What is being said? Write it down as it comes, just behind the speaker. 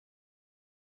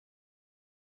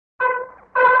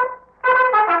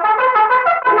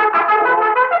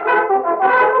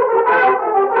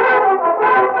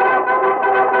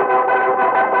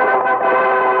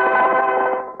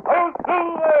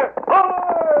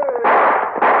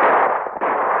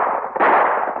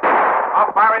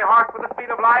jolly horse with the speed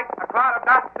of light, a cloud of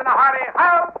dust, and a hearty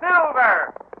Hal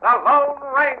Silver, the Lone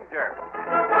Ranger.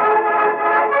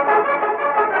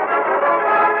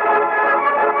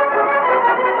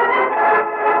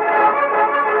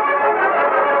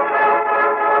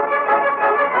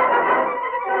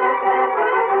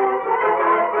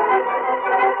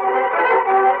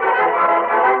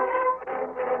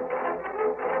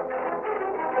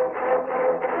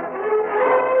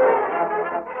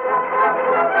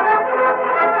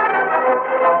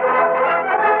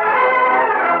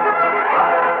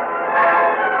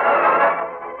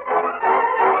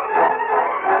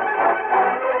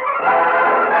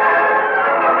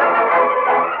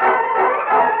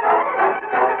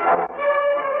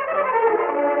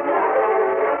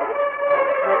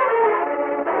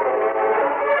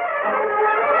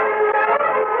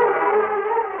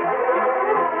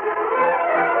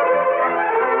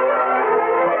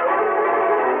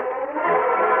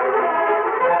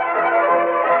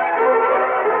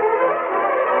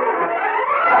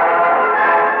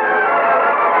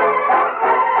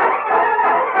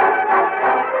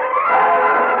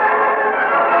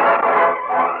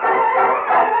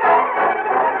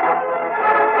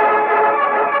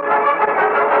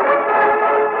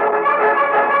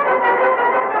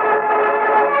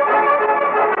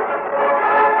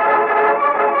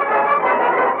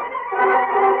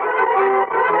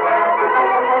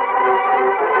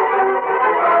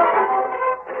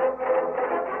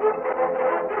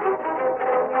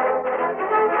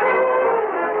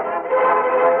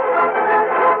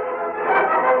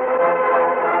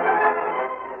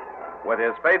 With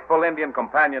his faithful Indian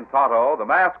companion Tonto, the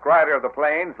masked rider of the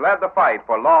plains led the fight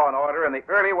for law and order in the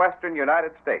early western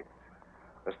United States.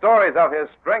 The stories of his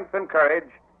strength and courage,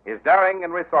 his daring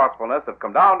and resourcefulness have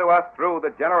come down to us through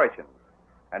the generations.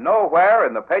 And nowhere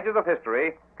in the pages of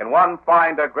history can one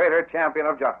find a greater champion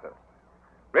of justice.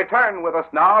 Return with us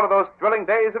now to those thrilling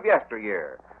days of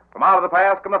yesteryear. From out of the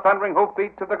past come the thundering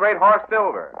hoofbeats of the great horse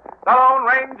Silver. The Lone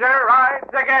Ranger rides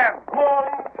again. Come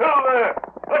on, Silver!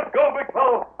 Let's go, big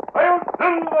fellow! Hail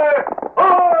Silver!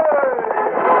 Hoy!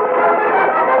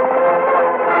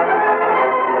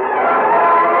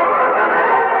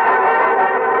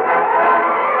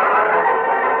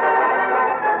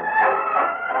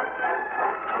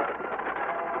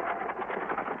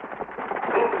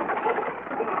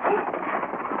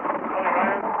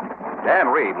 Dan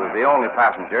Reed was the only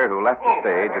passenger who left the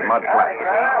stage at Mud Flat.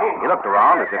 He looked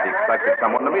around as if he expected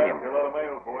someone to meet him.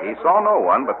 He saw no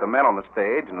one but the men on the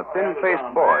stage and the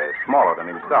thin-faced boy, smaller than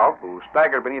himself, who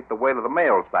staggered beneath the weight of the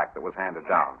mail sack that was handed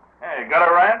down. Hey, got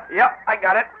it, Rance? Yep, I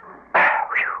got it.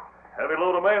 Heavy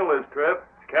load of mail this trip.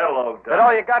 It's catalog time. That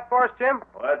all you got for us, Jim?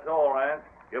 Well, that's all, Rance.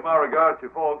 Give my regards to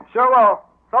your folks. Sure will.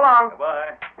 So long.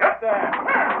 Goodbye. Get there!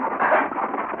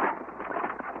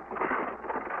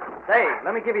 Say,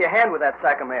 let me give you a hand with that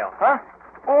sack of mail. Huh?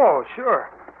 Oh, sure.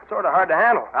 Sort of hard to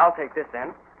handle. I'll take this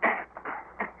end.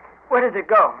 Where does it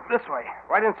go? This way,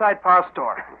 right inside Pa's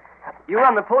store. You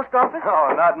run the post office?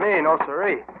 Oh, not me, no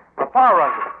siree. My pa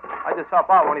runs it. I just help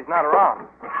out when he's not around.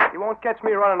 You won't catch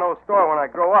me running no store when I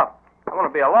grow up. I want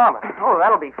to be a lawman. Oh,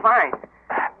 that'll be fine.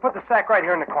 Put the sack right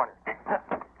here in the corner.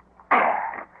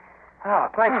 Oh,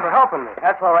 thanks for helping me.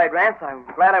 That's all right, Rance. I'm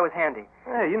glad I was handy.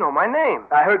 Hey, you know my name.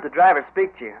 I heard the driver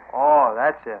speak to you. Oh,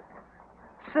 that's it.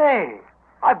 Say,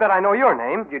 I bet I know your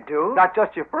name. You do? Not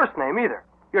just your first name, either.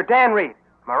 You're Dan Reed.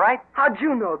 Am I right? How'd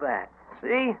you know that?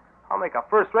 See? I'll make a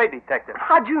first-rate detective.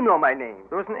 How'd you know my name?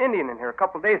 There was an Indian in here a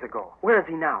couple days ago. Where is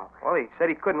he now? Well, he said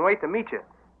he couldn't wait to meet you.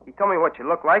 He told me what you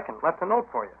look like and left a note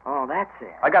for you. Oh, that's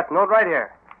it. I got the note right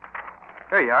here.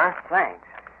 Here you are. Thanks.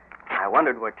 I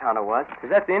wondered where Tonto was. Is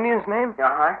that the Indian's name?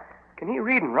 Uh-huh. Can he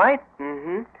read and write?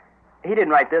 Mm-hmm. He didn't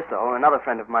write this, though. Another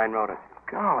friend of mine wrote it.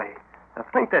 Golly, to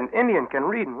think that an Indian can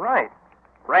read and write.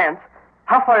 Rance,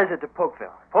 how far is it to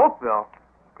Polkville? Polkville?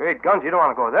 Great guns, you don't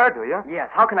want to go there, do you? Yes.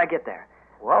 How can I get there?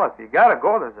 Well, if you gotta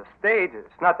go, there's a stage.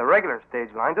 It's not the regular stage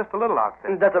line, just a little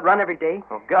outfit. Does it run every day?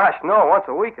 Oh, gosh, no. Once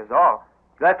a week is all.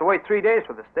 You'll have to wait 3 days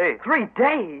for the stage. 3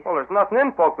 days? Well, there's nothing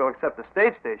in Polkville except the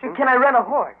stage station. Can I rent a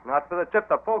horse? Not for the trip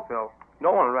to Polkville.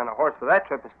 No one will rent a horse for that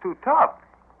trip. It's too tough.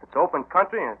 It's open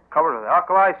country and it's covered with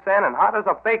alkali sand and hot as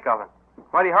a bake oven.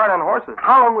 Mighty hard on horses.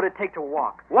 How long would it take to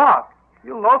walk? Walk?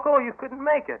 You local, you couldn't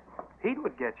make it. Heat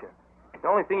would get you. The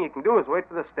only thing you can do is wait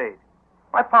for the stage.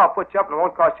 My pa will put you up and it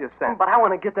won't cost you a cent. But I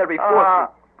want to get there before...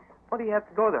 What do you have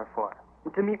to go there for?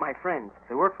 To meet my friends.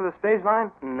 They work for the stage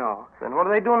line? No. Then what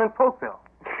are they doing in Polkville?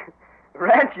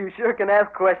 Rance, you sure can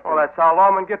ask questions. Well, that's how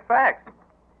lawmen get facts.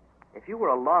 If you were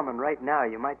a lawman right now,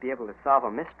 you might be able to solve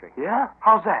a mystery. Yeah?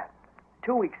 How's that?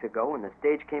 2 weeks ago, when the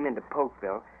stage came into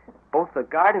Polkville, both the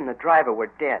guard and the driver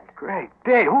were dead. Great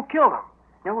day. Who killed them?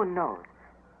 No one knows.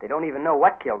 They don't even know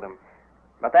what killed them.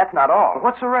 But that's not all.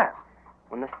 What's the rest?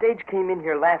 When the stage came in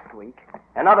here last week,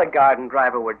 another guard and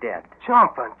driver were dead.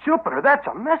 Jumping Jupiter, that's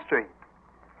a mystery.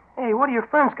 Hey, what do your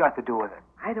friends got to do with it?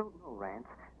 I don't know, Rance.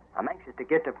 I'm anxious to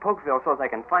get to Polkville so as I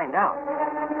can find out.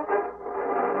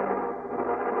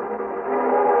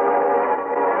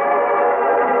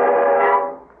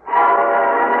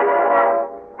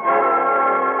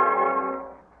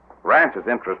 Rance's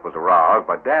interest was aroused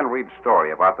by Dan Reed's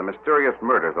story about the mysterious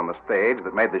murders on the stage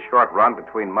that made the short run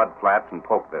between Mud Flats and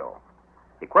Polkville.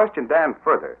 He questioned Dan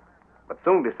further, but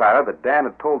soon decided that Dan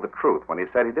had told the truth when he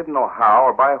said he didn't know how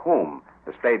or by whom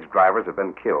the stage drivers had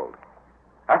been killed.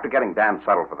 After getting Dan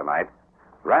settled for the night,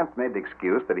 Rance made the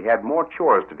excuse that he had more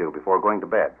chores to do before going to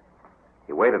bed.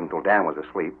 He waited until Dan was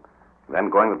asleep, then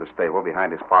going to the stable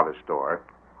behind his father's store,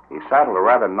 he saddled a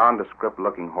rather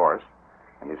nondescript-looking horse,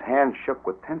 and his hands shook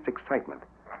with tense excitement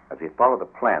as he followed the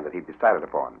plan that he'd decided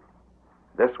upon.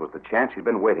 This was the chance he'd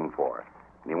been waiting for,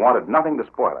 and he wanted nothing to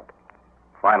spoil it.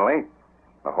 Finally,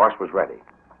 the horse was ready.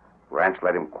 Rance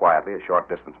led him quietly a short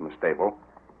distance from the stable.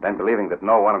 Then, believing that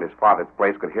no one at his father's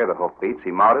place could hear the hoofbeats,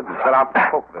 he mounted and set out for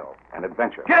Polkville, an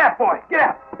adventure. Get up, boy! Get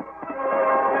up!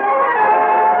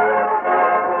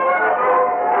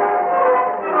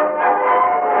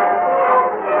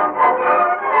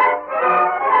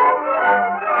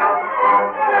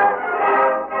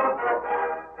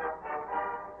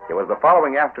 It was the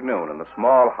following afternoon in the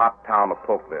small, hot town of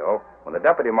Polkville when the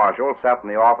deputy marshal sat in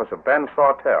the office of Ben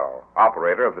Sawtell,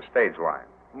 operator of the stage line.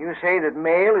 You say that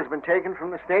mail has been taken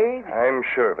from the stage? I'm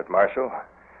sure of it, Marshal.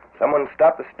 Someone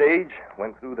stopped the stage,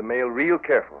 went through the mail real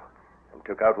careful, and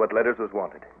took out what letters was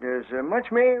wanted. Does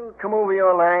much mail come over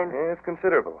your line? Yes,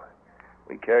 considerable.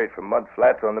 We carried from Mud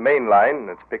Flats on the main line, and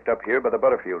it's picked up here by the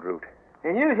Butterfield route.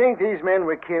 And you think these men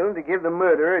were killed to give the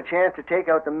murderer a chance to take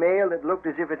out the mail that looked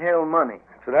as if it held money?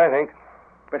 That's what I think.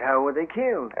 But how were they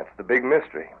killed? That's the big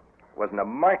mystery. Wasn't a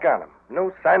mark on them.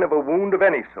 No sign of a wound of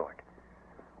any sort.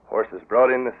 Horses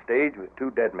brought in the stage with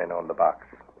 2 dead men on the box.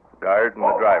 Guard and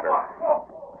the driver.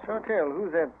 Sawtell,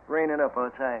 who's that reining up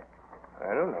outside?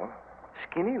 I don't know.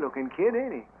 Skinny-looking kid,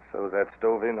 ain't he? So's that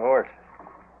stove-in horse.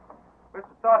 Mr.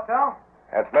 Sawtell?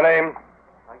 That's my name.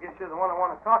 I guess you're the one I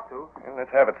want to talk to. Well,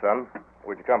 let's have it, son.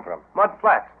 Where'd you come from? Mud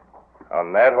Flats.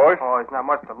 On that horse? Oh, he's not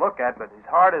much to look at, but he's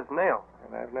hard as nails.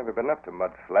 Well, I've never been up to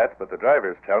Mud Flats, but the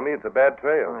drivers tell me it's a bad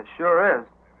trail. Well, it sure is.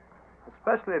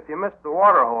 Especially if you missed the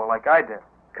water hole like I did.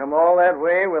 Come all that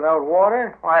way without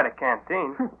water? Oh, I had a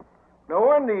canteen. No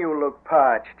wonder you look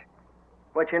parched.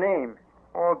 What's your name?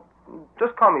 Oh,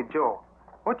 just call me Joe.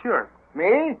 What's yours?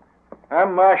 Me?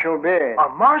 I'm Marshal Beard. A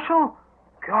marshal?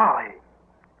 Golly.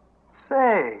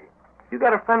 Say, you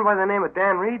got a friend by the name of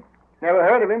Dan Reed? Never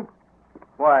heard of him.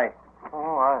 Why?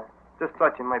 Oh, I just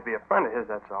thought you might be a friend of his,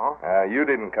 that's all. You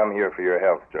didn't come here for your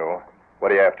health, Joe.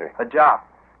 What are you after? A job.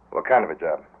 What kind of a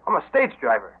job? I'm a stage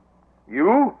driver.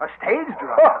 You? A stage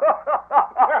driver?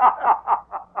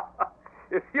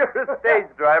 If you're a stage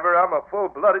driver, I'm a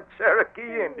full-blooded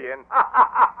Cherokee Indian.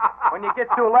 When you get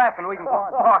through laughing, we can go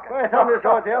on talking. Well, Miss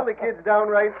Hotel, the kid's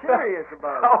downright serious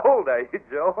about it. How old are you,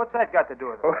 Joe? What's that got to do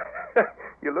with it?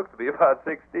 You look to be about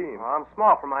 16. Well, I'm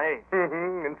small for my age.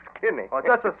 Mm-hmm, and skinny. Well,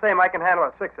 just the same, I can handle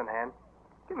a 6 in hand.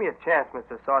 Give me a chance,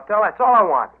 Mr. Sawtell. That's all I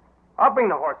want. I'll bring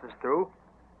the horses through,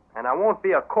 and I won't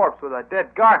be a corpse with a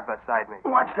dead guard beside me.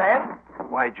 What's that?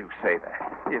 Why'd you say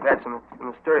that? You've had some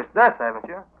mysterious deaths, haven't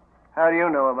you? How do you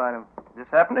know about him?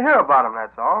 Just happened to hear about him,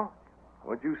 that's all.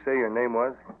 What'd you say your name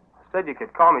was? I said you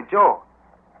could call me Joe.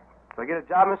 Do I get a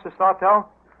job, Mr. Sawtell?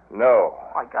 No.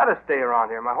 I gotta stay around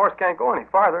here. My horse can't go any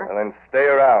farther. Well, then stay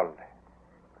around.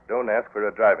 Don't ask for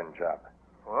a driving job.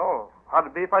 Well, how'd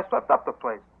it be if I swept up the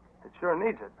place? It sure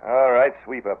needs it. All right,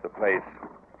 sweep up the place.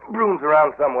 Brooms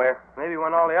around somewhere. Maybe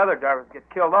when all the other drivers get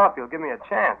killed off, you'll give me a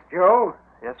chance. Joe?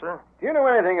 Yes, sir? Do you know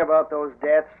anything about those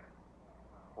deaths?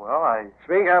 Well,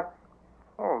 Speak up.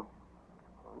 Oh,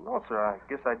 no, sir. I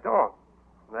guess I don't.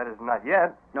 That is, not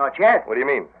yet. Not yet. What do you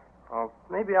mean? Well,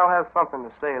 maybe I'll have something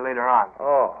to say later on.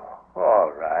 Oh,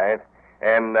 all right.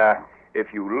 And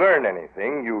if you learn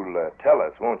anything, you'll tell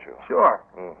us, won't you? Sure.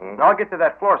 Mm-hmm. I'll get to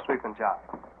that floor sweeping job.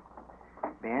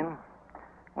 Ben,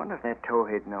 wonder if that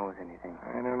towhead knows anything.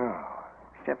 I don't know.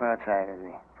 Step outside with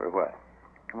me. For what?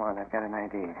 Come on, I've got an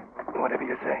idea. Whatever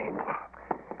you say.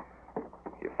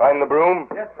 You find the broom?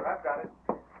 Yes, sir. I've got it.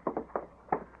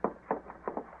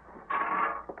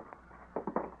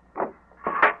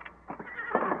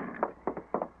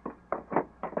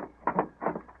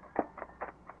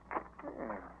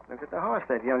 Look at the horse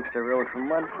that youngster rode from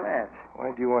Mud Flats. Why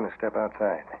do you want to step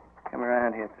outside? Come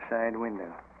around here at the side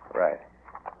window. Right.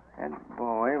 That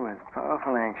boy was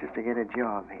powerful anxious to get a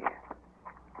job here.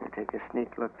 We'll take a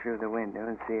sneak look through the window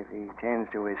and see if he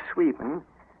tends to his sweeping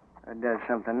or does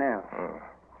something else.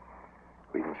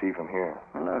 We can see from here.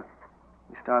 Well, look.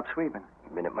 He stopped sweeping.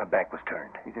 The minute my back was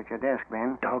turned. He's at your desk,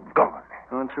 Ben. Doggone.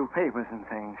 Going through papers and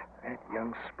things. That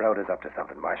young sprout is up to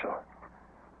something, Marshal.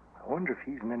 I wonder if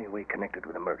he's in any way connected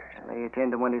with the murders. They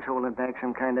attend to when he's holding back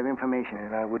some kind of information.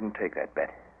 And I wouldn't take that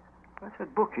bet. What's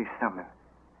that book he's thumbing?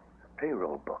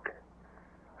 Payroll book.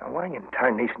 Now, why in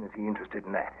tarnation is he interested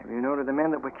in that? Have you noted the men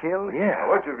that were killed? Yeah.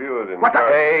 Which of you is in What the...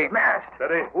 charge? Hey, Masked.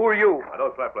 Steady. who are you? Now,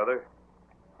 don't slap leather.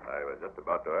 I was just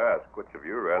about to ask which of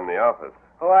you ran the office.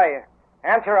 Who are you?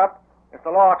 Answer up. It's the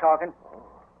law talking.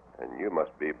 And you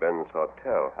must be Ben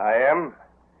Sawtell. I am.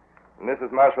 And this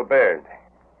is Marshal Baird.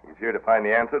 He's here to find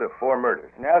the answer to 4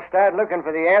 murders. Now start looking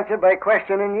for the answer by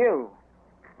questioning you.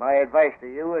 My advice to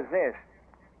you is this.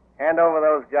 Hand over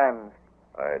those guns.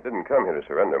 I didn't come here to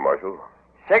surrender, Marshal.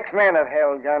 6 men have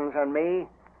held guns on me.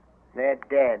 They're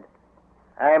dead.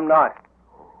 I'm not.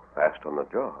 Fast on the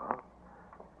draw, huh?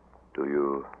 Do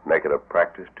you make it a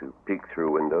practice to peek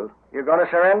through windows? You going to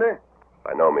surrender?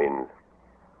 By no means.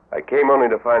 I came only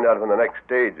to find out when the next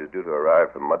stage is due to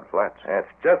arrive from Mud Flats. That's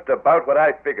just about what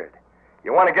I figured.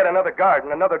 You want to get another guard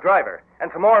and another driver, and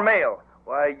some more mail.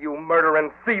 Why, you murdering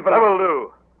thieving... That will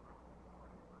do.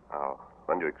 Now,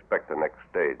 when do you expect the next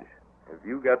stage? Have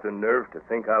you got the nerve to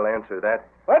think I'll answer that?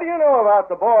 What do you know about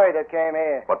the boy that came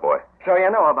here? What boy? So you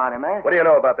know about him, eh? What do you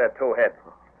know about that towhead?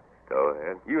 Go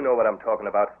ahead. You know what I'm talking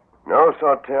about. No,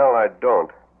 Sawtell, I don't.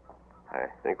 I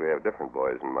think we have different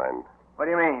boys in mind. What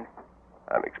do you mean?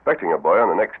 I'm expecting a boy on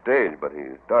the next stage, but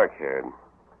he's dark-haired.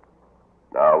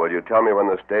 Now, will you tell me when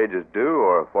the stage is due,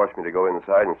 or force me to go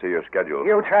inside and see your schedule?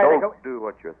 You try Don't to go... do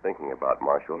what you're thinking about,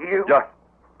 Marshal. You- Just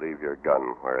leave your gun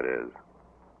where it is.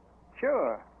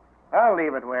 Sure. I'll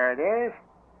leave it where it is.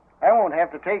 I won't have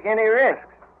to take any risks.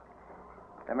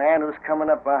 The man who's coming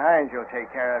up behind you'll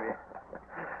take care of you.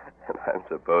 And I'm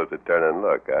supposed to turn and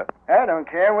look, huh? I don't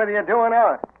care whether you do or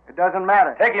not. It doesn't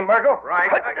matter. Take him, Merkel.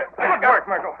 Right. Good work,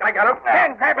 Merkel. I got him.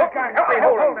 Hand, grab his gun. Help me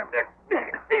hold him.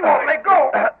 He won't let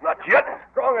go. Not yet.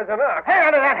 Strong as an ox. Hang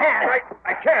on to that hand.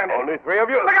 I can. Only 3 of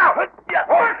you. Look out.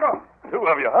 Marshal. 2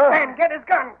 of you, huh? Ben, get his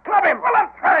gun. Club him. Well, I'm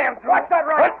trying to. Watch that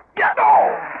right.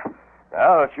 No.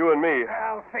 Now it's you and me.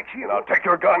 I'll fix you. Now take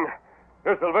your gun.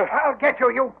 Here, Silver. I'll get you,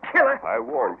 you killer. I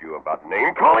warned you about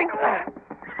name calling.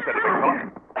 Steady, big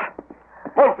fella.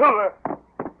 Come on, Silver.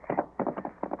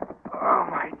 Oh,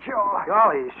 my jaw.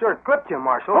 Golly, he sure clipped you,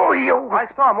 Marshal. Who are you? I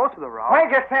saw most of the row. Why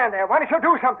don't you stand there? Why don't you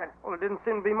do something? Well, there didn't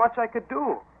seem to be much I could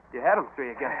do. You had 'em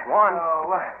 3 against 1.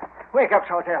 Oh, wake up,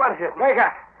 Sawtell. What hit me? Wake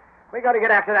up. We got to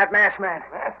get after that masked man.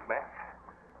 Masked man?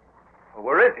 Well,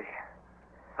 where is he?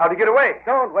 How'd he get away?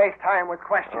 Don't waste time with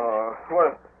questions.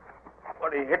 What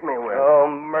did he hit me with? Oh,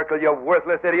 Merkel, you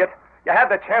worthless idiot. You had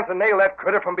the chance to nail that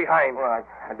critter from behind. Well,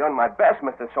 I done my best,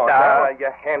 Mr.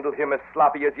 You handled him as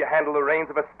sloppy as you handle the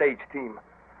reins of a stage team.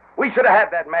 We should have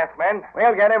had that masked man.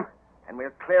 We'll get him, and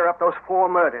we'll clear up those 4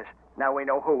 murders. Now we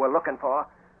know who we're looking for.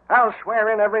 I'll swear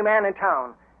in every man in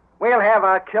town. We'll have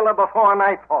our killer before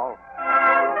nightfall.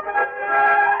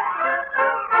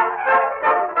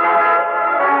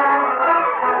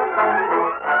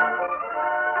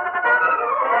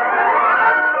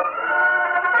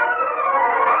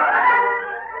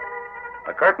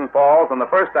 The curtain falls on the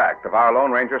first act of our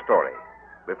Lone Ranger story.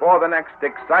 Before the next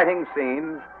exciting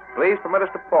scenes, please permit us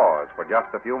to pause for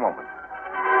just a few moments.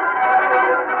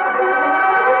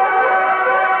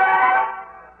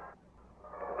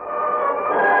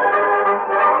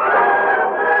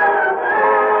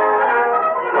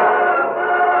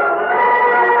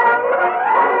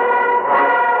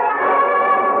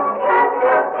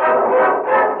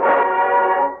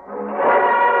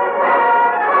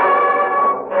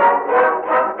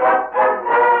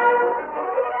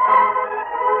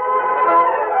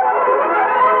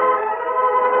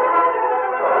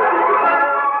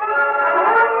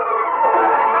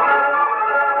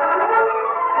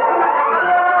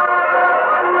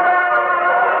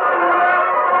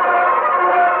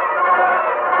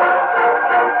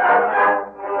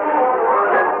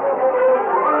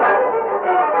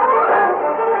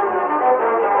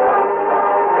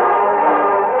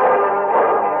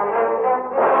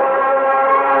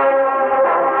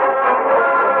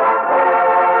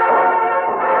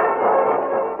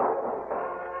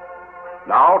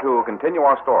 Now, to continue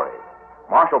our story.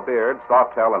 Marshal Beard,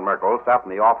 Sawtell, and Merkel sat in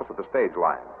the office of the stage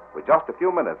line. was just a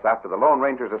few minutes after the Lone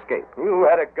Ranger's escape. You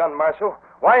had a gun, Marshal.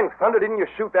 Why in thunder didn't you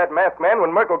shoot that masked man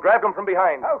when Merkel grabbed him from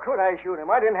behind? How could I shoot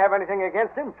him? I didn't have anything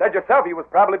against him. Said yourself he was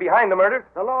probably behind the murder.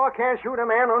 The law can't shoot a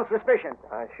man on suspicion.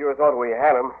 I sure thought we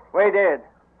had him. We did.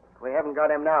 We haven't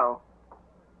got him now.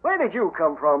 Where did you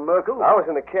come from, Merkel? I was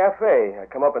in the cafe. I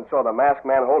come up and saw the masked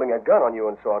man holding a gun on you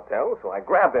and Sawtell, so I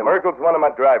grabbed him. Merkel's one of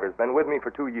my drivers. Been with me for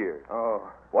 2 years. Oh.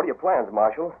 What are your plans,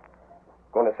 Marshal?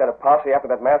 Going to set a posse after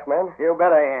that masked man? You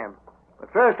bet I am.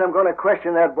 But first I'm going to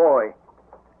question that boy.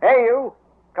 Hey, you.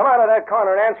 Come out of that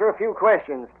corner and answer a few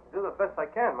questions. Do the best I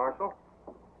can, Marshal.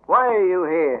 Why are you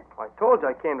here? I told you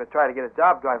I came to try to get a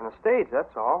job driving a stage,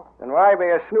 that's all. Then why be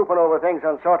you snooping over things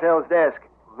on Sawtell's desk?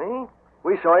 Me?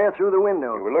 We saw you through the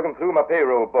window. You were looking through my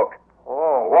payroll book.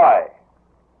 Oh. Why?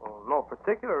 Well, no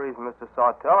particular reason, Mr.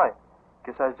 Sawtell. I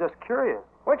guess I was just curious.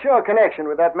 What's your connection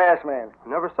with that masked man? I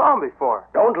never saw him before.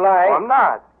 Don't lie. Oh, I'm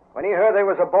not. When he heard there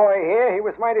was a boy here, he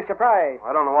was mighty surprised.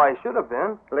 I don't know why he should have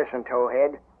been. Listen,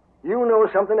 Towhead. You know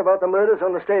something about the murders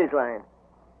on the stage line.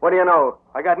 What do you know?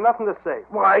 I got nothing to say.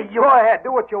 Why, you... Go ahead,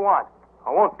 do what you want. I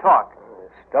won't talk.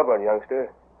 Stubborn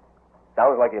youngster.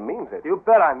 Sounds like he means it. You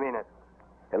bet I mean it.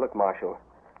 Hey, look, Marshal.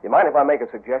 You mind if I make a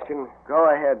suggestion? Go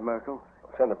ahead, Merkel.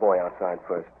 Send the boy outside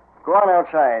first. Go on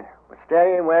outside, but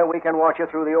stay in where we can watch you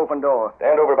through the open door.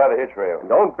 Stand over by the hitch rail. And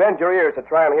don't bend your ears to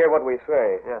try and hear what we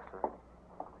say. Yes, sir.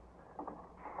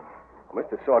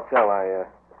 Mr. Sawtell,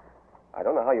 I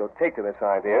don't know how you'll take to this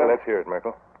idea. Yeah, let's hear it,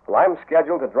 Merkel. Well, I'm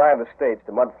scheduled to drive the stage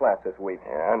to Mud Flats this week.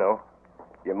 Yeah, I know.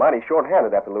 You're mighty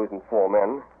short-handed after losing 4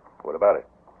 men. What about it?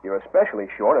 You're especially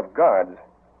short of guards.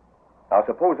 Now,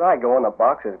 suppose I go in the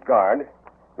box as guard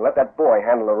and let that boy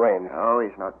handle the reins. Oh,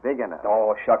 he's not big enough.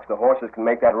 Oh, shucks, the horses can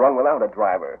make that run without a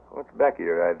driver. What's back of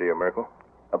your idea, Merkel?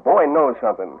 The boy knows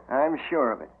something. I'm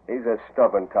sure of it. He's a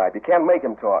stubborn type. You can't make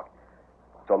him talk.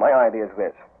 So my idea is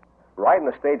this. Riding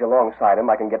the stage alongside him,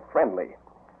 I can get friendly.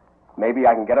 Maybe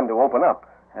I can get him to open up.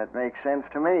 That makes sense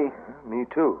to me. Me,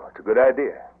 too. It's a good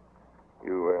idea.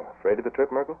 You afraid of the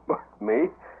trip, Merkel? Me?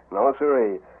 No,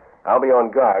 sirree. I'll be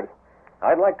on guard.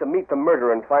 I'd like to meet the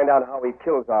murderer and find out how he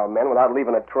kills our men without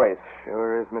leaving a trace.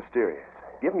 Sure is mysterious.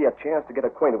 Give me a chance to get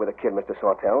acquainted with the kid, Mr.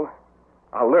 Sawtell.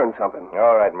 I'll learn something.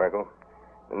 All right, Merkel.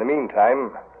 In the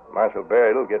meantime, Marshal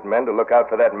Barrett will get men to look out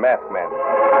for that masked man.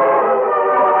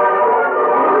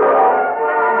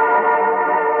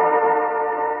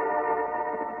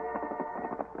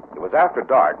 It was after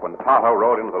dark when Tonto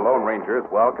rode into the Lone Ranger's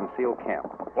well-concealed camp.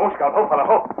 Oh, Scout, ho, fella,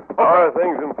 ho. How are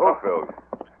things in Polkville?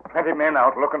 Plenty men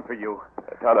out looking for you.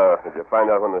 Tonto, did you find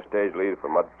out when the stage leaves for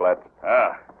Mud Flats?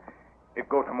 It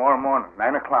go tomorrow morning,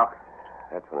 9 o'clock.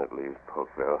 That's when it leaves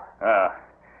Polkville.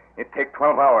 It take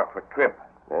 12 hours for trip.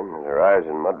 Then it arrives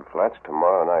in Mud Flats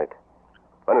tomorrow night.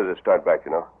 When does it start back,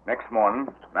 you know? Next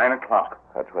morning, 9 o'clock.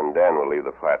 That's when Dan will leave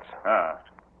the flats.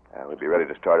 We'll be ready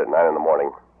to start at 9 in the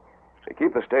morning. We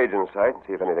keep the stage in sight and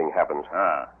see if anything happens.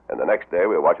 And the next day,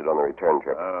 we'll watch it on the return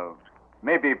trip.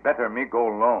 Maybe better me go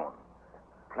alone.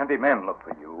 Plenty men look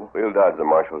for you. We'll dodge the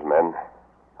marshal's men.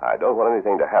 I don't want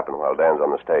anything to happen while Dan's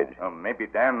on the stage. Maybe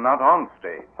Dan not on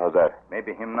stage. How's that?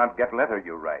 Maybe him not get letter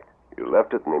you write. You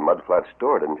left it in the Mud Flats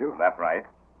store, didn't you? That right.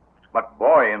 But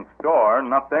boy in store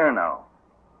not there now.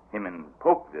 Him in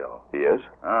Polkville. He is?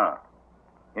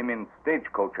 Him in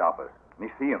stagecoach office. Me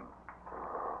see him.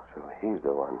 So he's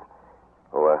the one.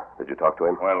 Oh, did you talk to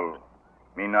him? Well,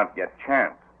 me not get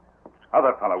chance.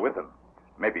 Other fella with him.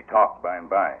 Maybe talk by and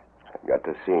by. I've got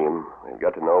to see him. We've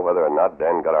got to know whether or not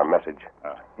Dan got our message.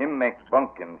 Him make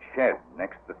bunk in shed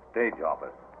next to stage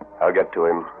office. I'll get to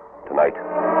him tonight.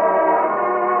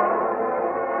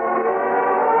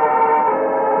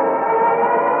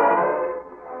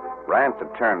 Rance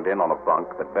had turned in on a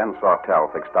bunk that Ben Sawtell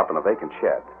fixed up in a vacant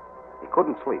shed. He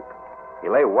couldn't sleep. He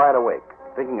lay wide awake,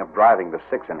 thinking of driving the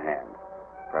 6 in hand.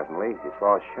 Presently, he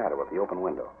saw a shadow at the open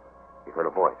window. He heard a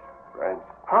voice. Rance,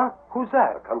 Huh? Who's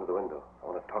that? come to the window. I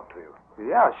want to talk to you.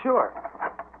 Yeah, sure.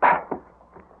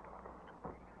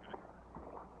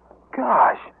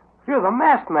 Gosh, you're the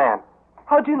masked man.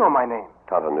 How'd you know my name?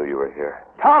 Tonto knew you were here.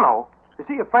 Tano? Is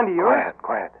he a friend of yours?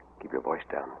 Quiet. Keep your voice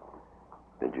down.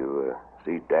 Did you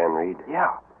see Dan Reed?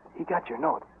 Yeah, he got your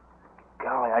note.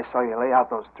 Golly, I saw you lay out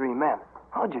those 3 men.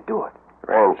 How'd you do it?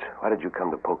 Rance, why did you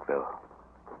come to Polkville?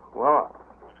 Well,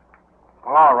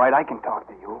 all right, I can talk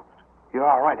to you. You're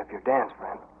all right if you're Dan's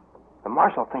friend. The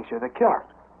marshal thinks you're the killer,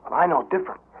 but I know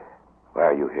different. Why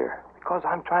are you here? Because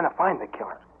I'm trying to find the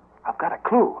killer. I've got a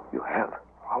clue. You have?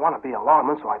 I want to be a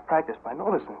lawman, so I practice by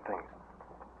noticing things.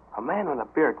 A man with a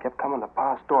beard kept coming to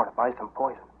Pa's store to buy some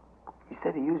poison. He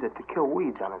said he used it to kill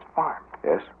weeds on his farm.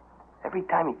 Yes? Every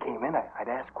time he came in, I'd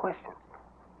ask questions.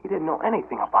 He didn't know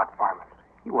anything about farming.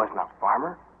 He wasn't a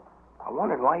farmer. I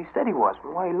wondered why he said he was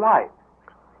and why he lied.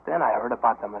 Then I heard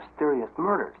about the mysterious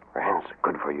murders. Rance,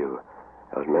 good for you.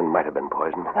 Those men might have been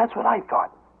poisoned. That's what I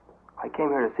thought. I came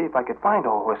here to see if I could find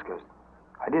old Whiskers.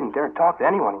 I didn't dare talk to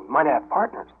anyone. He might have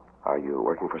partners. Are you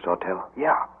working for Sawtell?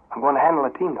 Yeah, I'm going to handle a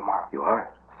team tomorrow. You are?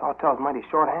 Sawtell's mighty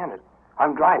short-handed.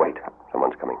 I'm driving. Wait,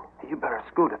 someone's coming. You better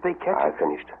scoot. If they catch I've you...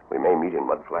 finished. We may meet in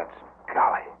Mud Flats.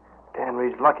 Golly, Dan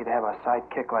Reed's lucky to have a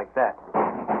sidekick like that.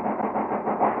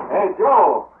 Hey,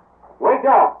 Joe! Wake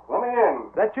up! Let me in.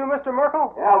 Is that you, Mr.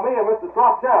 Merkel? Yeah, me and Mr.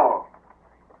 Sawtell.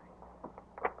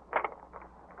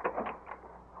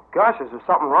 Gosh, is there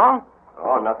something wrong?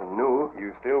 Oh, nothing new.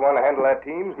 You still want to handle that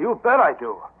team? You bet I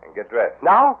do. And get dressed.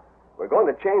 Now? We're going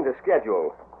to change the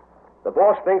schedule. The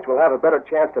boss thinks we'll have a better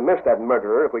chance to miss that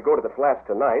murderer if we go to the flats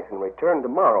tonight and return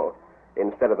tomorrow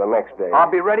instead of the next day.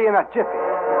 I'll be ready in a jiffy.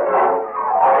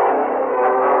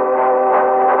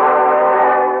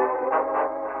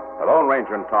 The Lone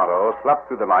Ranger and Tonto slept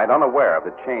through the night unaware of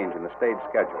the change in the stage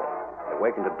schedule. They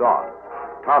wakened at dawn.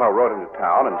 Tonto rode into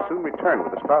town and soon returned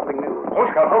with the startling news. What's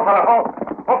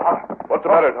the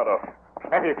matter, Tonto?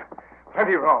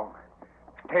 Plenty wrong.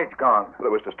 Stage gone. Well,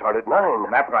 it was to start at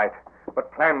 9. That's right.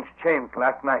 But plans changed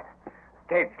last night.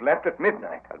 Stage left at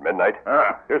midnight. At midnight?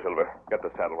 Here, Silver. Get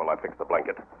the saddle while I fix the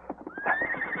blanket.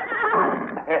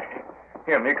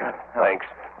 Here, Mika. Thanks.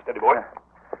 Steady, boy.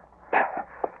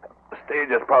 The stage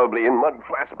is probably in Mud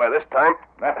Flats by this time.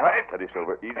 That's right. Steady,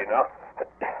 Silver. Easy now.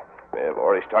 They have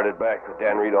already started back with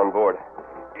Dan Reed on board.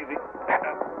 Easy.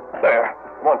 There.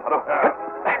 Come on, Tonto.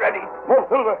 Ready. Come on,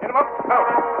 Silver. Get him up.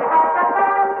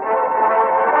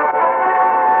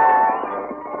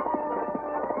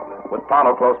 With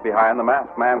Tonto close behind, the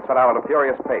masked man set out at a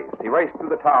furious pace. He raced through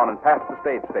the town and past the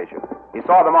stage station. He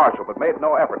saw the marshal, but made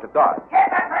no effort to dodge.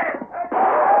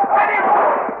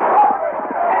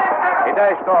 He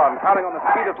dashed on, counting on the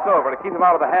speed of Silver to keep him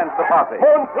out of the hands of the posse.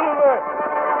 Come on, Silver.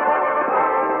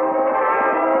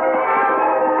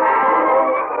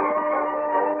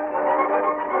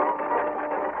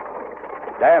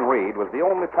 Dan Reed was the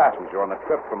only passenger on the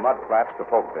trip from Mud Flats to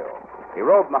Polkville. He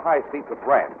rode in the high seat with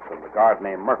Rance and the guard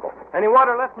named Merkel. Any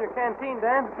water left in your canteen,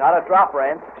 Dan? Not a drop,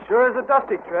 Rance. Sure is a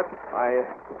dusty trip. I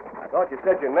thought you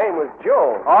said your name was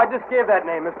Joe. Oh, I just gave that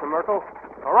name, Mr. Merkel.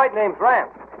 My right name's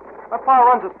Rance. My pa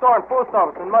runs a store and post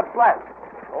office in Mud Flats.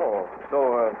 Oh,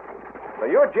 so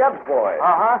you're Jeb's boy.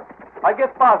 Uh-huh. I guess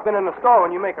Pa's been in the store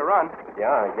when you make a run.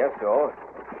 Yeah, I guess so.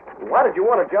 Why did you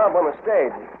want a job on the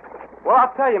stage? Well,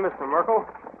 I'll tell you, Mr. Merkel.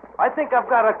 I think I've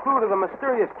got a clue to the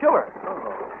mysterious killer.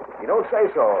 Oh, you don't say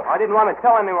so. I didn't want to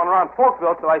tell anyone around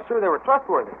Polkville till I was sure they were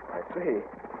trustworthy. I see.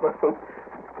 Well,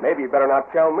 maybe you better not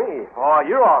tell me. Oh,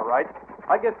 you're all right.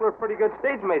 I guess we're pretty good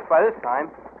stage mates by this time.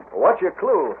 Well, what's your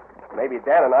clue? Maybe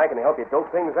Dan and I can help you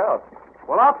dope things out.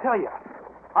 Well, I'll tell you.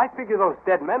 I figure those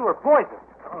dead men were poisoned.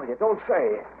 Oh, you don't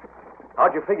say.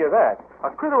 How'd you figure that? A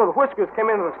critter with whiskers came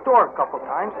into the store a couple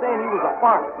times saying he was a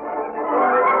farmer.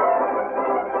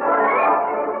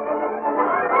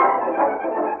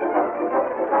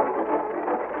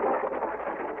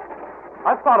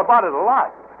 I've thought about it a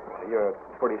lot. Well, you're a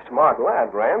pretty smart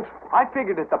lad, Rance. I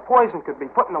figured that the poison could be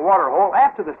put in the water hole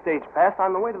after the stage passed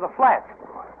on the way to the flats.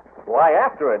 Why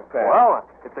after it, Pat? Well,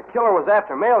 if the killer was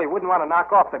after mail, he wouldn't want to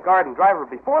knock off the guard and driver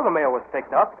before the mail was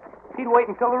picked up. He'd wait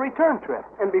until the return trip.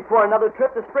 And before another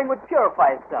trip, the spring would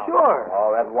purify itself. Sure.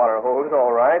 Oh, that water hole's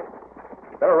all right.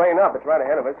 Better rain up. It's right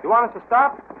ahead of us. You want us to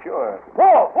stop? Sure.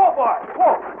 Whoa, boy!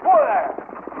 Whoa there!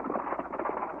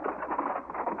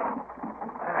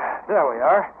 There we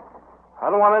are. I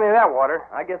don't want any of that water.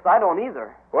 I guess I don't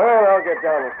either. Well, I'll get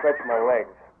down and stretch my legs.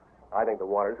 I think the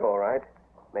water's all right.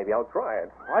 Maybe I'll try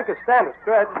it. Well, I could stand a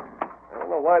stretch. I don't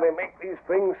know why they make these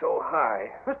things so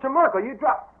high. Mr. Merkel, you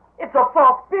dropped. It's a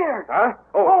false beard. Huh?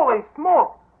 Oh, Holy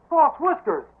smoke! False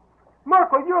whiskers.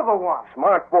 Merkel, you're the one.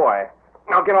 smart boy.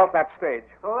 Now get off that stage.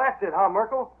 So that's it, huh,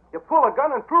 Merkel? You pull a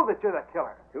gun and prove that you're the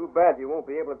killer. Too bad you won't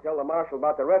be able to tell the marshal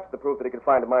about the rest of the proof that he can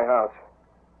find at my house.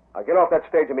 Now get off that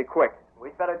stage and be quick.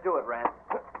 We'd better do it, Rance.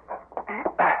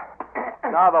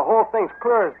 Now the whole thing's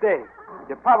clear as day.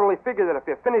 You probably figure that if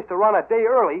you finished the run a day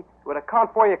early, it would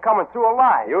account for you coming through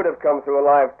alive. You'd have come through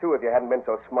alive, too, if you hadn't been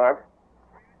so smart.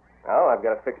 Now I've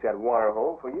got to fix that water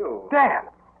hole for you. Dan,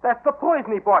 that's the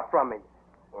poison he bought from me.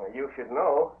 Well, you should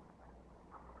know.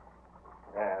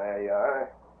 There you are.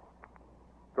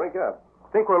 Drink up.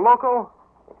 Think we're local?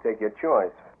 Take your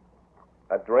choice.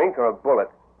 A drink or a bullet.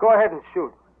 Go ahead and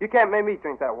shoot. You can't make me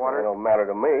drink that It water. don't matter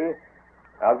to me.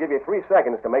 I'll give you 3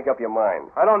 seconds to make up your mind.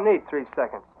 I don't need 3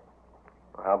 seconds.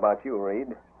 How about you, Reed?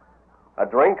 A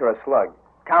drink or a slug?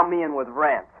 Count me in with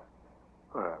Rance.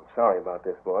 Well, I'm sorry about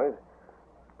this, boys.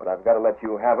 But I've got to let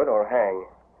you have it or hang.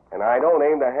 And I don't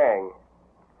aim to hang.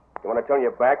 You want to turn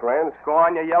your back, Rance? Go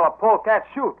on, you yellow polecat,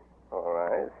 shoot. All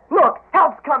right. Look,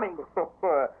 help's coming.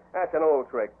 That's an old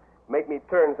trick. Make me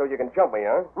turn so you can jump me,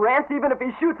 huh? Rance, even if he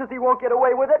shoots us, he won't get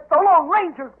away with it. The Lone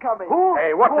Ranger's coming. Who?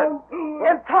 Hey, what's it?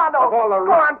 And Tonto. Of all the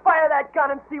Go on, fire that gun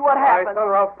and see what happens.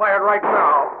 I'll fire it right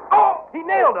now. Oh, he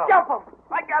nailed him. Jump him.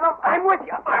 I got him. I'm with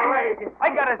you.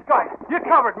 I got his gun. You're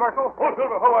covered, Merkel. Oh,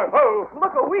 Silver, ho!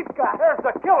 Look what we've got. There's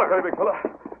the killer. Hey, big fella.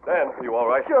 Dan, are you all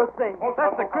right? Sure thing.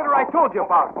 That's the critter I told you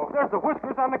about. There's the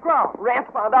whiskers on the ground. Rance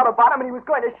found out about him and he was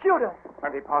going to shoot us.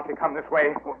 Plenty posse come this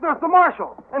way. There's the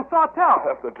marshal and Sawtell.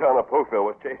 Half the town of Polkville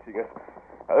was chasing us.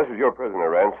 Now, this is your prisoner,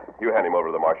 Rance. You hand him over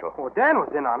to the marshal. Oh, Dan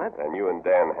was in on it. And you and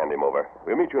Dan hand him over.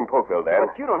 We'll meet you in Polkville, Dan.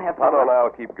 But you don't have to... Tonto and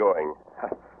I'll keep going.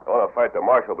 I want to fight the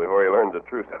marshal before he learns the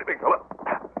truth. Steady, big fella.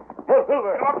 Oh,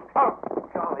 Silver. Come.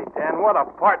 Golly, Dan, what a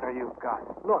partner you've got.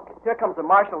 Look, here comes the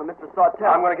marshal and Mr. Sawtell.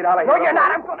 I'm going to get out of No, here. you're not.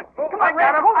 I'm going to... Come on,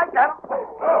 Rance. I got him.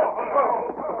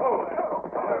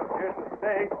 Here's the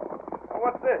stake.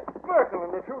 What's this? Merkel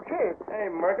and the two kids. Hey,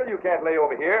 Merkel, you can't lay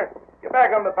over here. Get back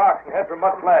on the box and head for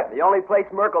Mud Flat. The only place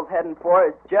Merkel's heading for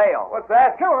is jail. What's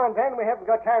that? Come on, Ben. We haven't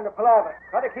got time to palaver.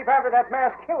 Got to keep after that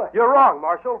masked killer. You're wrong,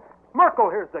 Marshal. Merkel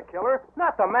here's the killer,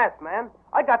 not the masked man.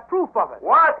 I got proof of it.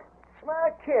 What?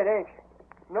 Smart kid, ain't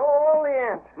you? Know all the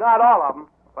answers. Not all of them,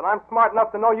 but I'm smart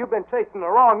enough to know you've been chasing the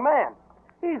wrong man.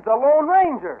 He's the Lone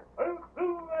Ranger.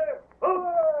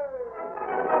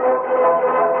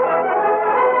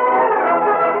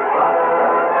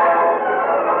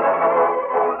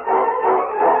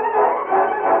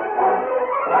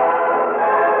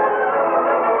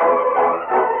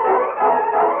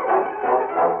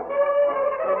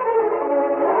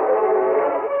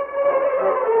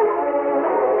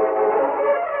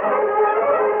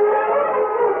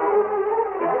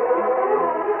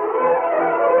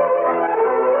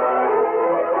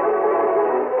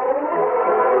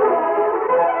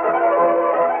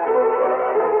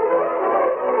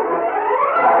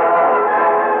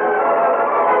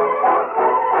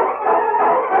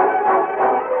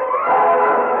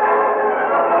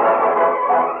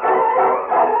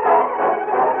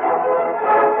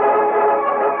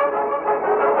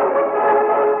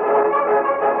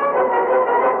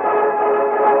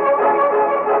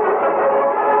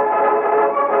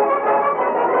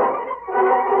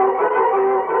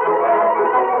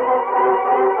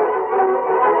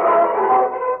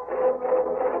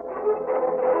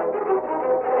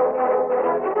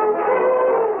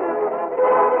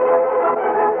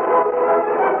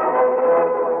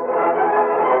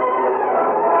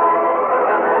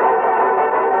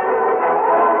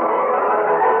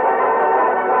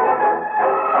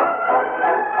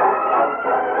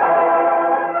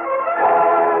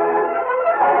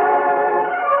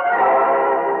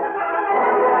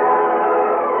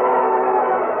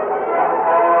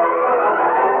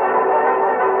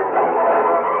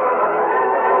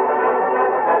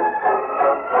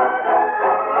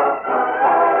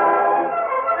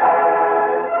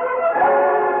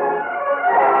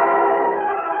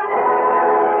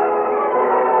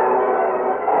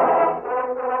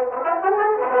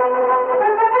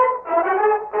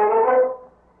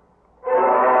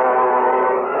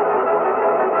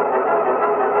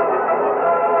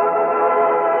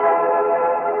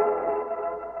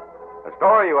 The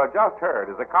story you have just heard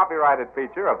is a copyrighted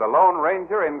feature of the Lone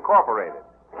Ranger Incorporated.